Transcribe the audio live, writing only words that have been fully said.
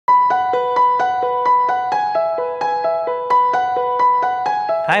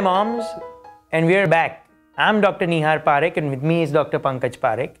Hi moms, and we are back. I'm Dr. Nihar Parekh and with me is Dr. Pankaj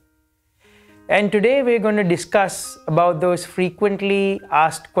Parekh. And today we're going to discuss about those frequently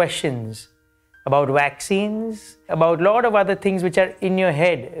asked questions about vaccines, about a lot of other things which are in your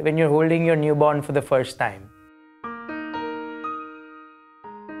head when you're holding your newborn for the first time.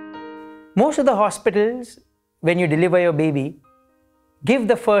 Most of the hospitals, when you deliver your baby, give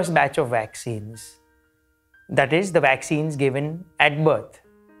the first batch of vaccines. That is, the vaccines given at birth.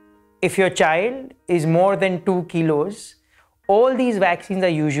 If your child is more than 2 kilos, all these vaccines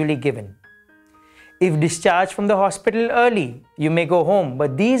are usually given. If discharged from the hospital early, you may go home,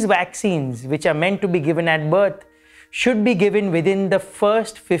 but these vaccines, which are meant to be given at birth, should be given within the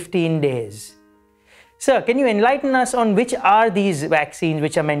first 15 days. Sir, can you enlighten us on which are these vaccines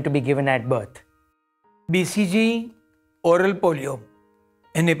which are meant to be given at birth? BCG, oral polio,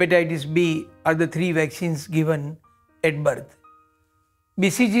 and hepatitis B are the 3 vaccines given at birth.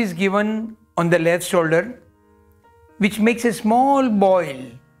 BCG is given on the left shoulder, which makes a small boil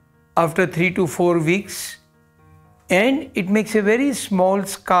after 3 to 4 weeks, and it makes a very small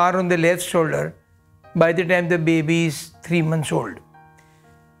scar on the left shoulder by the time the baby is 3 months old.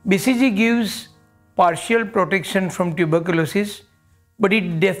 BCG gives partial protection from tuberculosis, but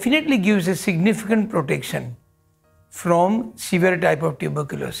it definitely gives a significant protection from severe type of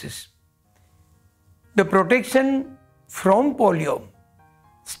tuberculosis. The protection from polio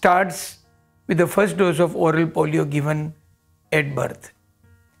starts with the first dose of oral polio given at birth.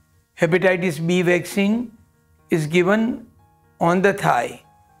 Hepatitis B vaccine is given on the thigh.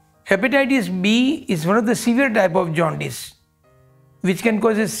 Hepatitis B is one of the severe type of jaundice which can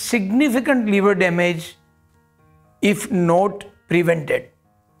cause a significant liver damage if not prevented.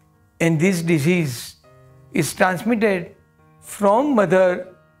 And this disease is transmitted from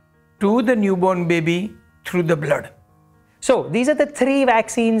mother to the newborn baby through the blood. So these are the 3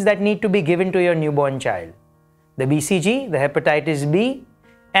 vaccines that need to be given to your newborn child. The BCG, the hepatitis B,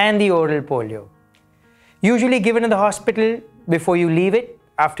 and the oral polio. Usually given in the hospital before you leave it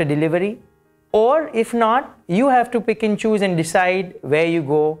after delivery, or if not, you have to pick and choose and decide where you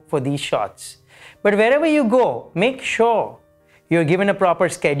go for these shots. But wherever you go, make sure you're given a proper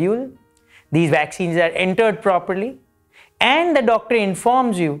schedule, these vaccines are entered properly, and the doctor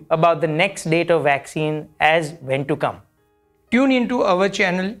informs you about the next date of vaccine as when to come. Tune into our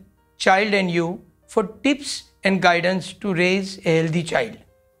channel, Child and You, for tips and guidance to raise a healthy child.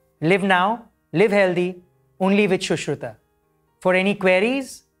 Live now, live healthy, only with Shushruta. For any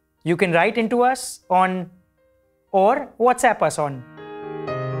queries, you can write into us on or WhatsApp us on